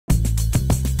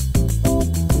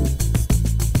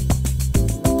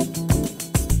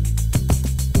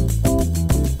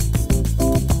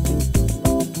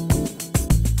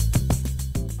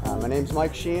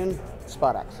Mike Sheehan,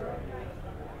 SpotX.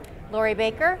 Lauri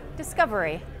Baker,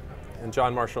 Discovery. And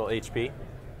John Marshall, HP.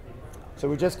 So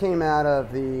we just came out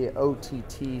of the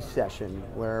OTT session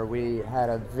where we had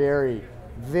a very,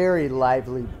 very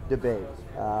lively debate.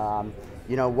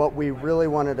 You know, what we really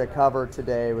wanted to cover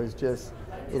today was just,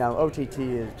 you know, OTT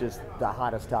is just the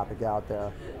hottest topic out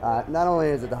there. Not only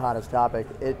is it the hottest topic,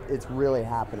 it's really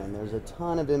happening. There's a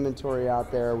ton of inventory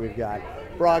out there. We've got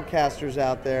broadcasters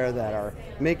out there that are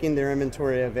making their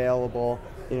inventory available,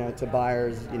 you know, to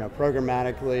buyers, you know,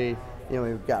 programmatically. You know,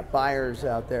 we've got buyers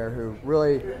out there who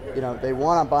really, you know, they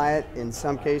want to buy it. In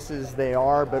some cases they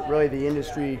are, but really the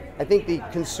industry, I think the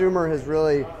consumer has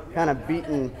really kind of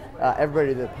beaten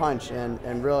everybody to the punch,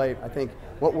 and really I think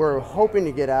what we're hoping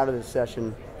to get out of this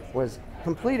session was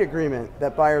complete agreement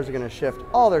that buyers are going to shift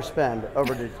all their spend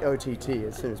over to OTT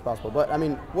as soon as possible. But I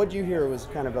mean, what do you hear was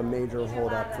kind of a major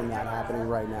holdup from that happening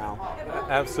right now?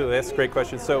 Absolutely, that's a great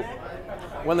question. So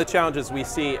one of the challenges we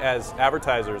see as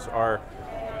advertisers are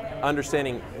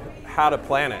understanding how to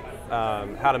plan it,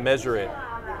 how to measure it,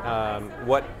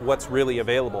 what's really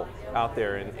available out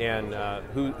there, and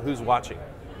who's watching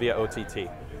via OTT.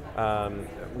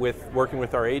 With working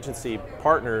with our agency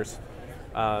partners,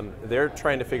 they're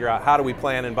trying to figure out how do we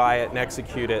plan and buy it and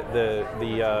execute it.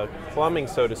 The plumbing,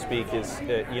 so to speak, is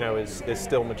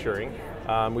still maturing.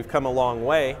 We've come a long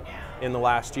way in the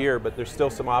last year, but there's still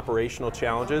some operational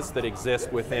challenges that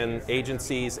exist within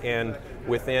agencies and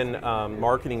within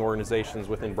marketing organizations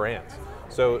within brands.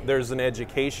 So there's an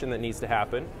education that needs to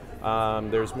happen.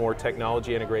 There's more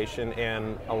technology integration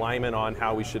and alignment on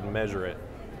how we should measure it.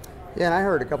 Yeah, and I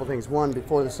heard a couple things. One,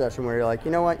 before the session, where you're like,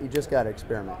 you know what, you just got to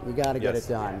experiment. You got to get it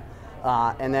done.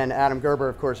 And then Adam Gerber,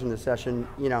 of course, in the session,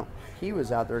 you know, he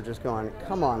was out there just going,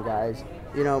 come on, guys.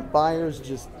 You know, buyers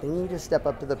they need to step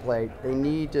up to the plate. They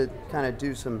need to kind of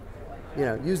do some, you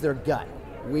know, use their gut.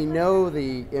 We know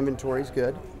the inventory's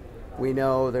good. We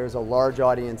know there's a large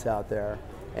audience out there.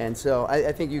 And so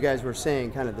I think you guys were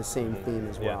saying kind of the same theme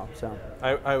as well. Yeah. So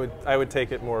I would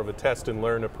take it more of a test and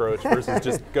learn approach versus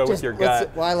just go with your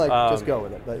gut. Well, I like just go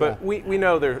with it. But yeah. we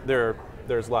know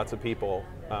there's lots of people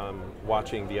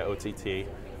watching via OTT.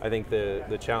 I think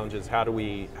the challenge is how do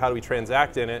we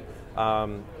transact in it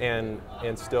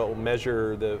and still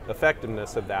measure the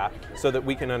effectiveness of that so that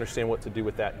we can understand what to do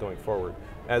with that going forward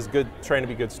as trying to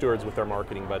be good stewards with our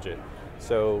marketing budget.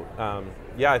 So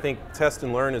yeah, I think test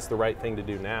and learn is the right thing to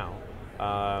do now,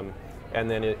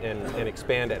 and then and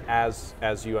expand it as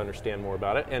you understand more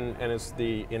about it, and as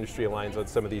the industry aligns on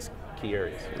some of these key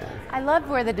areas. I loved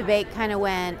where the debate kind of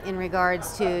went in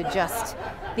regards to just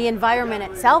the environment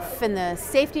itself and the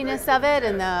safetiness of it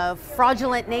and the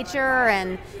fraudulent nature,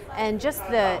 and just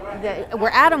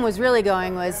where Adam was really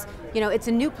going was, you know, it's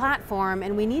a new platform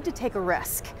and we need to take a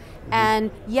risk. Mm-hmm.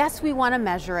 And yes, we want to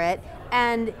measure it,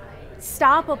 and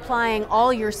stop applying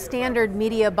all your standard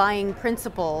media buying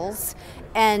principles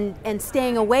and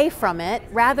staying away from it,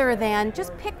 rather than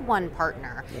just pick one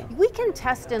partner. Yeah. We can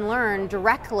test and learn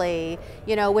directly,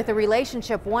 you know, with a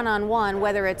relationship one-on-one,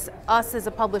 whether it's us as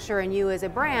a publisher and you as a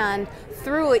brand,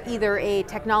 through either a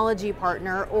technology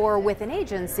partner or with an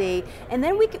agency, and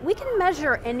then we can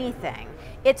measure anything.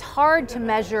 It's hard to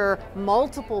measure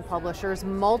multiple publishers,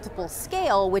 multiple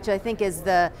scale, which I think is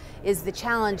the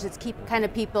challenge that's kind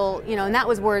of people, you know, and that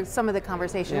was where some of the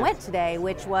conversation went today,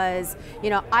 which was, you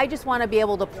know, I just want to be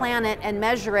able to plan it and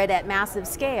measure it at massive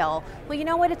scale. Well, you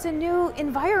know what? It's a new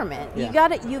environment. Yeah.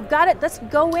 You've got it. Let's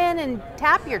go in and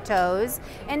tap your toes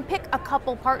and pick a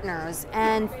couple partners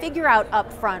and figure out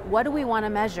up front, what do we want to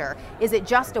measure? Is it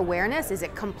just awareness? Is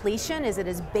it completion? Is it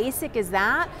as basic as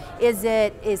that? Is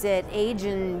it age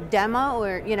and demo,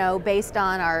 or, you know, based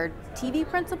on our TV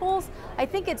principles? I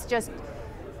think it's just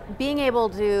being able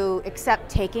to accept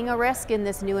taking a risk in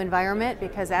this new environment,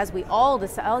 because as we all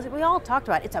talked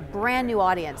about, it's a brand new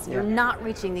audience. Yeah. You're not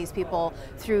reaching these people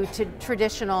through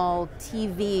traditional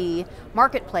TV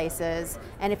marketplaces,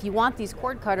 and if you want these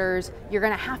cord cutters, you're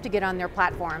going to have to get on their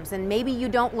platforms, and maybe you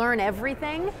don't learn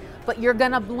everything, but you're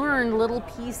going to learn little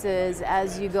pieces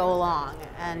as you go along,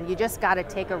 and you just got to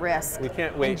take a risk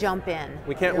and jump in.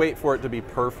 We can't wait for it to be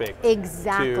perfect.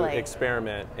 Exactly. To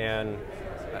experiment, and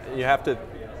you have to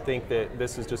think that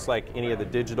this is just like any of the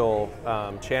digital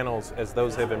channels as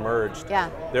those have emerged.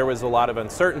 Yeah. There was a lot of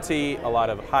uncertainty, a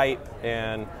lot of hype,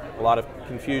 and a lot of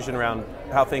confusion around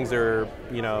how things are,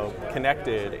 you know,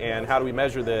 connected, and how do we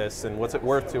measure this, and what's it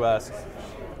worth to us.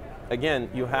 Again,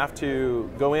 you have to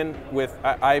go in with,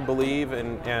 I believe,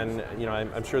 and you know,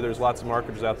 I'm sure there's lots of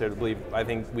marketers out there that believe, I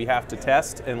think we have to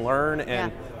test and learn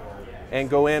and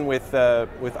go in with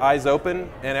eyes open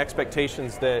and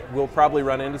expectations that we'll probably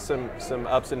run into some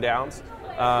ups and downs.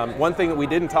 One thing that we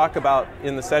didn't talk about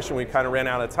in the session, we kind of ran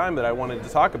out of time, that I wanted to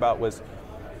talk about was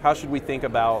how should we think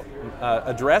about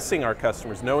addressing our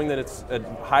customers, knowing that it's a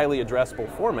highly addressable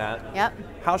format. Yep.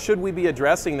 How should we be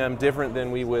addressing them different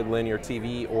than we would linear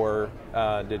TV or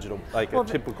digital, like a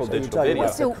typical digital video?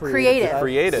 So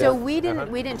creative. So we Uh-huh.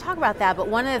 didn't talk about that, but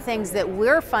one of the things that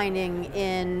we're finding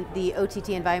in the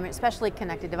OTT environment, especially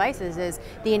connected devices, is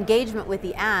the engagement with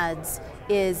the ads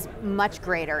is much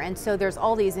greater, and so there's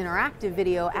all these interactive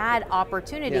video ad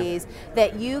opportunities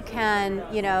that you can,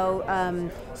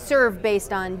 serve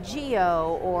based on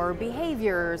geo or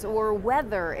behaviors or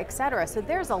weather, etc. So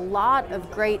there's a lot of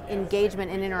great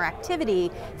engagement and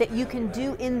interactivity that you can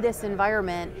do in this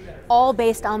environment, all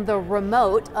based on the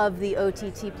remote of the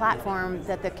OTT platform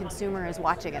that the consumer is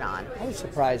watching it on. I was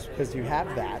surprised because you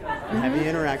have that, you have the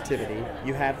interactivity,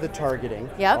 you have the targeting,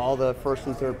 Yep. all the first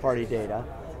and third party data.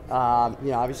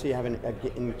 Obviously you have an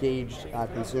engaged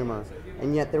consumer,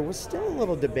 and yet there was still a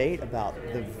little debate about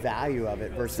the value of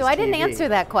it versus So I didn't TV. answer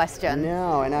that question.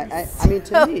 No, and I mean,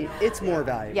 to me, it's more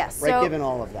valuable, Yes, right, so, given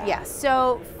all of that. Yes,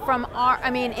 so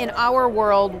in our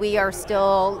world, we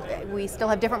still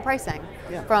have different pricing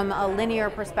from a linear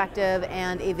perspective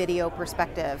and a video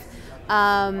perspective.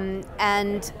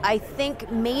 And I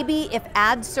think maybe if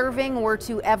ad serving were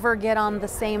to ever get on the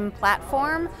same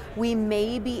platform, we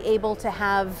may be able to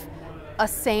have a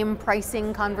same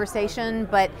pricing conversation,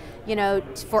 but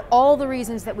for all the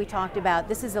reasons that we talked about,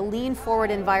 this is a lean forward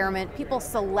environment. People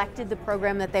selected the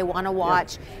program that they want to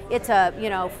watch. Yeah. It's a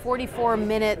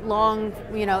 44-minute long,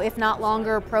 if not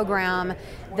longer program.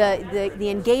 The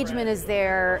engagement is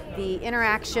there, the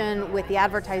interaction with the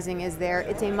advertising is there.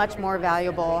 It's a much more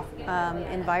valuable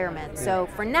environment. Yeah. So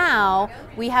for now,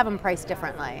 we have them priced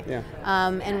differently. Yeah.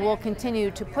 And we'll continue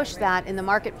to push that in the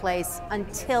marketplace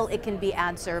until it can be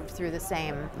ad served through the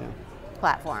same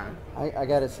platform. I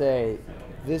got to say,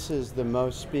 this is the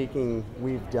most speaking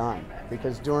we've done,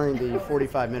 because during the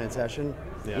 45-minute session,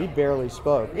 we barely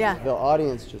spoke. Yeah. The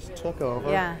audience just took over.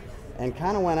 Yeah. And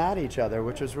kind of went at each other,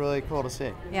 which was really cool to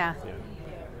see. Yeah.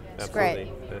 It's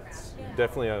great. It's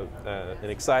definitely an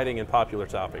exciting and popular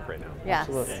topic right now. Yes.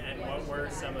 Absolutely. And what were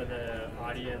some of the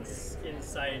audience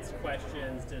insights,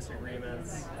 questions,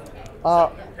 disagreements?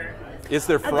 Is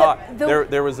there fraud?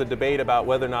 There was a debate about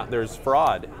whether or not there's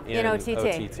fraud in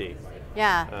OTT.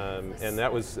 Yeah. And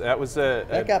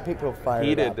that got people fired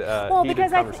heated, up.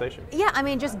 Heated conversation.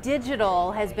 Just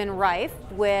digital has been rife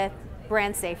with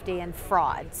brand safety and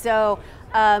fraud. So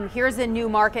here's a new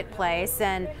marketplace,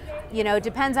 and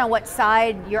depends on what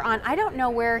side you're on. I don't know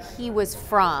where he was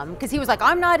from, because he was like,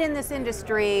 I'm not in this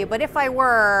industry, but if I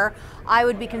were, I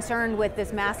would be concerned with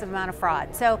this massive amount of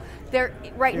fraud. So there,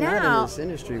 right You're now, not in this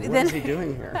industry. What is he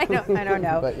doing here? I don't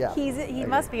know. But yeah, he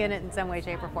must be in it in some way,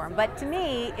 shape, or form. But to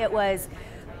me, it was,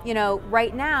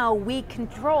 right now we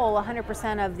control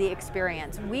 100% of the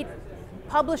experience.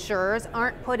 Publishers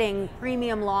aren't putting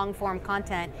premium long form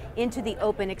content into the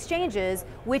open exchanges,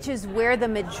 which is where the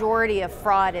majority of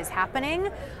fraud is happening,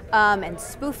 and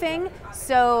spoofing.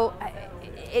 So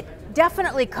it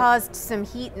definitely caused some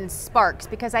heat and sparks,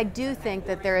 because I do think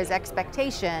that there is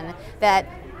expectation that,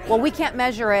 well, we can't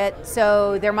measure it,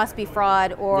 so there must be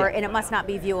fraud, and it must not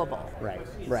be viewable. Right.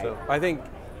 So I think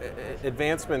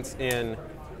advancements in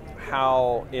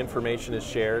how information is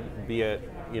shared, be it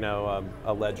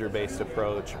a ledger-based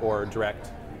approach or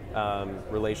direct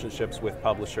relationships with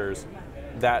publishers,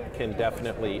 that can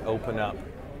definitely open up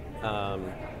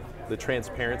the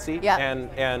transparency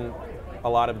and a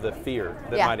lot of the fear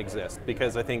that might exist.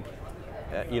 Because I think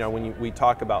when we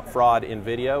talk about fraud in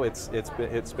video, it's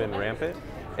been rampant,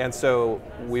 and so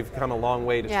we've come a long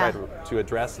way to try to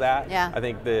address that. Yeah. I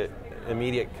think the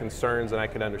immediate concerns, and I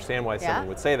can understand why someone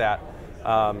would say that.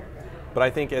 But I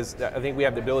think we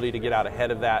have the ability to get out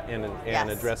ahead of that and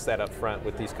address that up front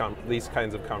with these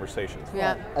kinds of conversations.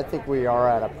 Yeah. I think we are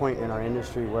at a point in our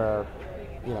industry where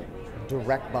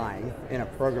direct buying in a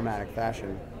programmatic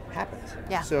fashion happens.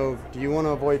 Yeah. So do you want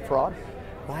to avoid fraud?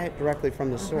 Buy it directly from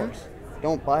the source.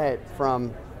 Don't buy it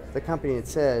from the company that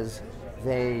says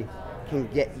they can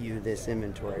get you this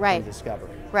inventory from Discovery.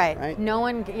 Right. No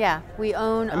one. We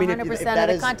own 100% of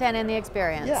the content and the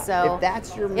experience. Yeah, so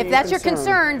if that's your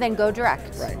concern, then go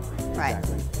direct. Right. Right.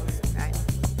 Exactly.